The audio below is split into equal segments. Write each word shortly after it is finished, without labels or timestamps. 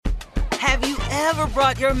Have you ever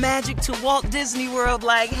brought your magic to Walt Disney World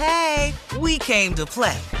like, hey, we came to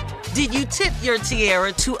play? Did you tip your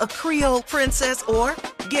tiara to a Creole princess or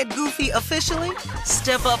get goofy officially?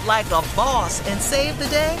 Step up like a boss and save the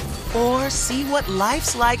day? Or see what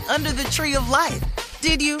life's like under the tree of life?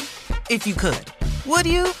 Did you? If you could. Would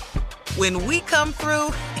you? When we come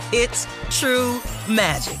through, it's true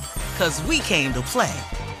magic. 'Cause we came to play.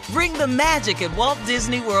 Bring the magic at Walt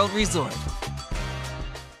Disney World Resort.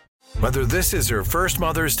 Whether this is her first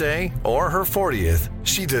Mother's Day or her 40th,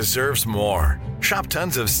 she deserves more. Shop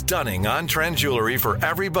tons of stunning on-trend jewelry for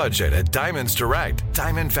every budget at Diamonds Direct.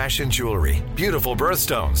 Diamond fashion jewelry, beautiful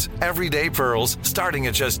birthstones, everyday pearls starting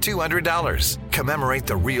at just $200. Commemorate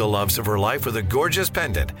the real loves of her life with a gorgeous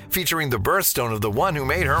pendant featuring the birthstone of the one who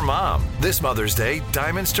made her mom. This Mother's Day,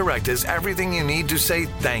 Diamonds Direct is everything you need to say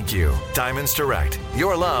thank you. Diamonds Direct,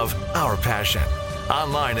 your love, our passion.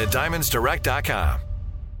 Online at diamondsdirect.com.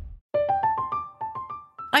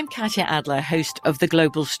 I'm Katya Adler, host of The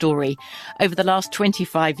Global Story. Over the last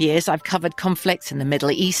 25 years, I've covered conflicts in the Middle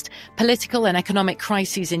East, political and economic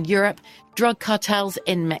crises in Europe, drug cartels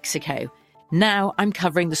in Mexico. Now I'm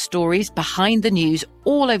covering the stories behind the news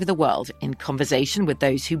all over the world in conversation with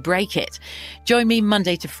those who break it. Join me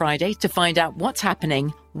Monday to Friday to find out what's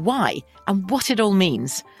happening, why, and what it all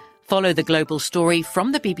means. Follow The Global Story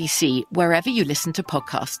from the BBC wherever you listen to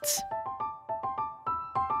podcasts.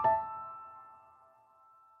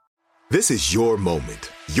 This is your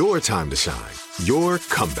moment, your time to shine, your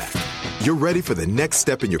comeback. You're ready for the next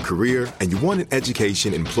step in your career, and you want an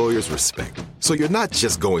education employers respect. So you're not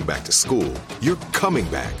just going back to school, you're coming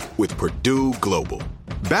back with Purdue Global.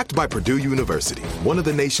 Backed by Purdue University, one of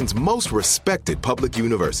the nation's most respected public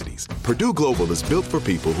universities, Purdue Global is built for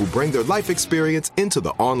people who bring their life experience into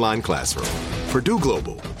the online classroom. Purdue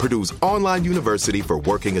Global, Purdue's online university for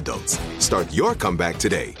working adults. Start your comeback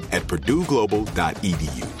today at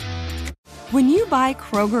purdueglobal.edu. When you buy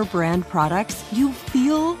Kroger brand products, you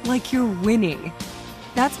feel like you're winning.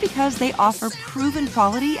 That's because they offer proven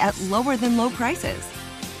quality at lower than low prices.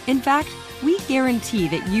 In fact, we guarantee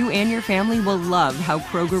that you and your family will love how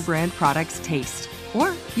Kroger brand products taste,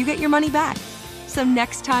 or you get your money back. So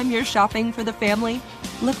next time you're shopping for the family,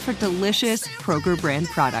 look for delicious Kroger brand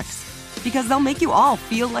products, because they'll make you all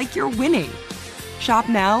feel like you're winning. Shop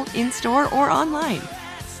now, in-store, or online.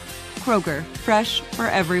 Kroger, fresh for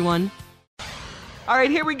everyone. All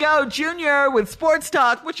right, here we go. Junior with Sports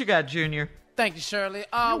Talk. What you got, Junior? Thank you, Shirley.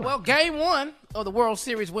 Well, game one of the World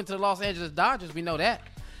Series went to the Los Angeles Dodgers. We know that.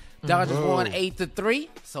 Dodgers won 8-3,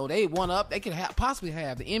 so they won up. They could possibly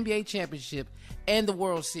have the NBA championship and the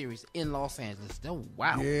World Series in Los Angeles. Oh,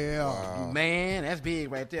 wow. Yeah. Wow. Man, that's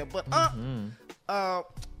big right there. But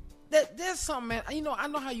there's something, man. You know, I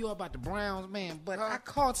know how you are about the Browns, man, but I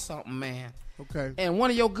caught something, man. Okay. And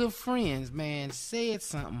one of your good friends, man, said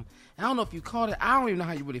something. I don't know if you caught it. I don't even know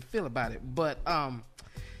how you really feel about it. But,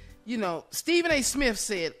 you know, Stephen A. Smith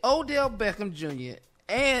said Odell Beckham Jr.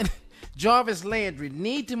 and Jarvis Landry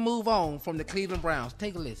need to move on from the Cleveland Browns.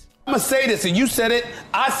 Take a listen. I'm going to say this, and you said it.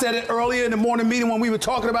 I said it earlier in the morning meeting when we were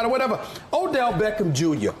talking about it, whatever. Odell Beckham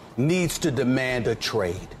Jr. needs to demand a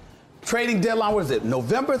trade. Trading deadline, what is it,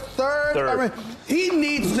 November 3rd? I mean, he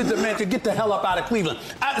needs to demand to get the hell up out of Cleveland.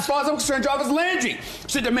 As far as I'm concerned, Jarvis Landry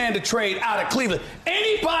should demand a trade out of Cleveland.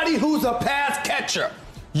 Anybody who's a pass catcher,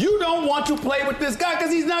 you don't want to play with this guy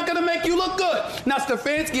because he's not going to make you look good. Now,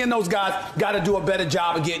 Stefanski and those guys got to do a better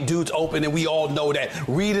job of getting dudes open, and we all know that.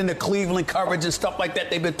 Reading the Cleveland coverage and stuff like that,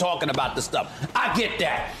 they've been talking about this stuff. I get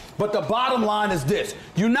that. But the bottom line is this.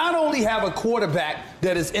 You not only have a quarterback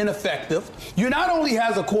that is ineffective, you not only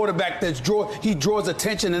has a quarterback he draws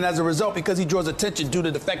attention, and as a result, because he draws attention due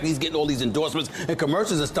to the fact that he's getting all these endorsements and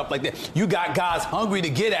commercials and stuff like that, you got guys hungry to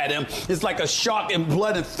get at him. It's like a shark in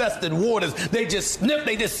blood-infested waters. They just sniff,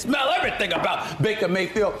 they just smell everything about Baker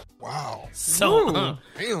Mayfield. Wow. So,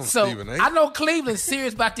 Stephen A. I know Cleveland's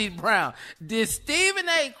serious about these Browns. Did Stephen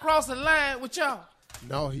A. cross the line with y'all?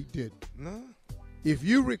 No, he didn't. No. If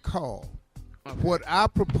you recall, what I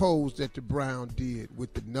proposed that the Browns did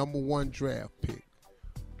with the number 1 draft pick,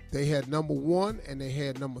 they had number 1 and they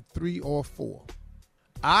had number 3 or 4.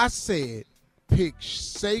 I said pick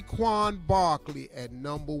Saquon Barkley at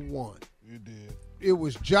number 1. You did. It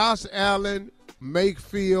was Josh Allen,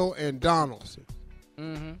 Mayfield, and Donaldson.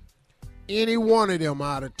 Mm-hmm. Any one of them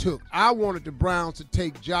I'd have took. I wanted the Browns to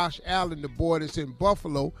take Josh Allen, the boy that's in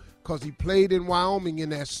Buffalo, because he played in Wyoming in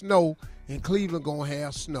that snow, and Cleveland going to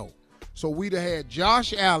have snow. So we'd have had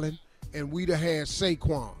Josh Allen, and we'd have had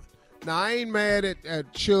Saquon. Now, I ain't mad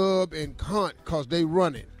at Chubb and Hunt because they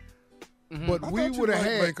run it. Mm-hmm. But we would have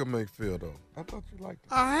had Baker Mayfield, though. I thought you liked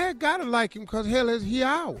him. I had got to like him because, hell, he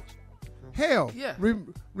ours. Hell, Yeah.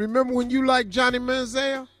 Remember when you liked Johnny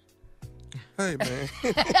Manziel? Hey, man.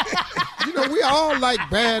 You know, we all like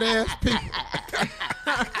badass people.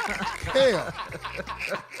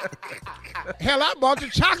 Hell, I bought the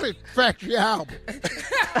Chocolate Factory album.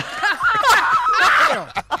 Hell,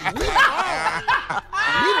 we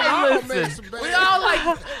all make some bad. We all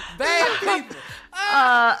like bad people.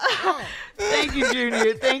 Thank you,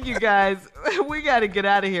 Junior. Thank you, guys. We got to get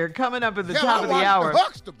out of here. Coming up at the Hell, top I of the watched hour. The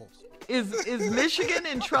Huxtables. Is Michigan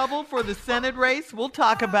in trouble for the Senate race? We'll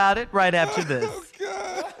talk about it right after this.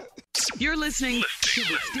 You're listening to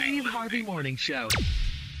the Steve Harvey Morning Show.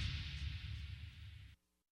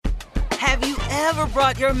 Have you ever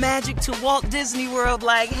brought your magic to Walt Disney World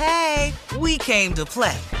like, hey, we came to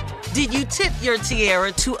play? Did you tip your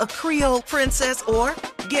tiara to a Creole princess or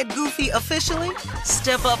get goofy officially?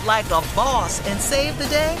 Step up like a boss and save the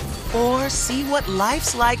day? Or see what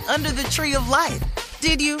life's like under the tree of life?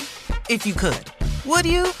 Did you? If you could. Would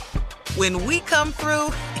you? When we come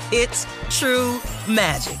through, it's true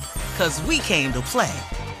magic. 'Cause we came to play.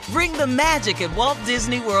 Bring the magic at Walt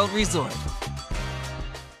Disney World Resort.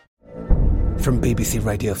 From BBC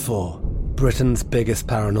Radio 4, Britain's biggest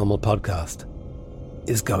paranormal podcast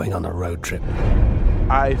is going on a road trip.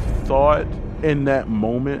 I thought in that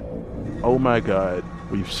moment, oh my God,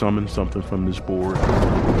 we've summoned something from this board.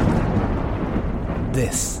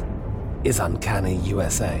 This is Uncanny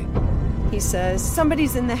USA. He says,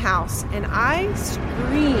 somebody's in the house, and I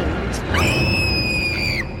screamed.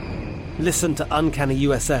 Listen to Uncanny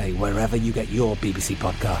USA wherever you get your BBC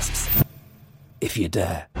podcasts, if you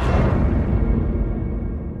dare.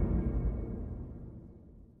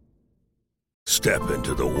 Step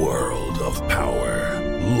into the world of power,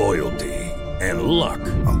 loyalty, and luck.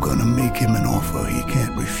 I'm gonna make him an offer he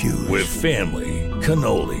can't refuse. With family,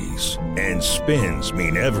 cannolis, and spins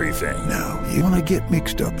mean everything. Now, you wanna get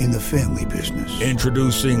mixed up in the family business.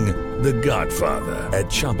 Introducing The Godfather at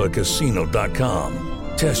ChumbaCasino.com.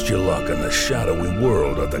 Test your luck in the shadowy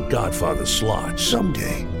world of The Godfather slot.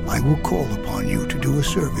 Someday, I will call upon you to do a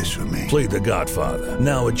service for me. Play The Godfather,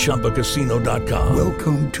 now at ChumbaCasino.com.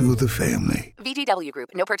 Welcome to the family. VGW Group.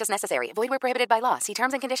 No purchase necessary. Void where prohibited by law. See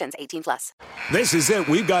terms and conditions. 18+. This is it.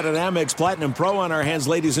 We've got an Amex Platinum Pro on our hands,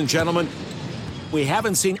 ladies and gentlemen. We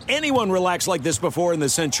haven't seen anyone relax like this before in the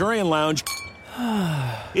Centurion Lounge.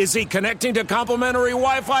 Is he connecting to complimentary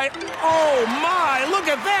Wi-Fi? Oh, my. Look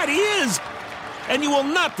at that. He is. And you will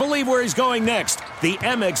not believe where he's going next. The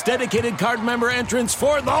Amex dedicated card member entrance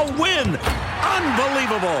for the win.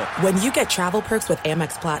 Unbelievable. When you get travel perks with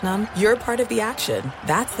Amex Platinum, you're part of the action.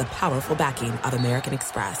 That's the powerful backing of American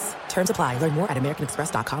Express. Terms apply. Learn more at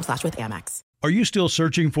americanexpress.com/withAmex. Are you still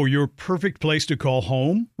searching for your perfect place to call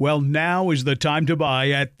home? Well, now is the time to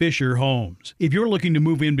buy at Fisher Homes. If you're looking to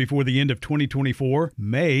move in before the end of 2024,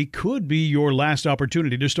 May could be your last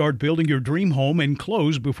opportunity to start building your dream home and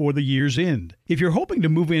close before the year's end. If you're hoping to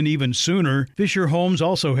move in even sooner, Fisher Homes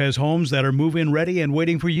also has homes that are move-in ready and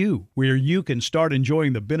waiting for you, where you can start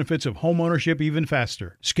enjoying the benefits of homeownership even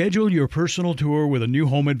faster. Schedule your personal tour with a new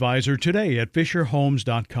home advisor today at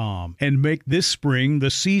FisherHomes.com and make this spring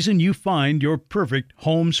the season you find your perfect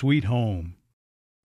home sweet home.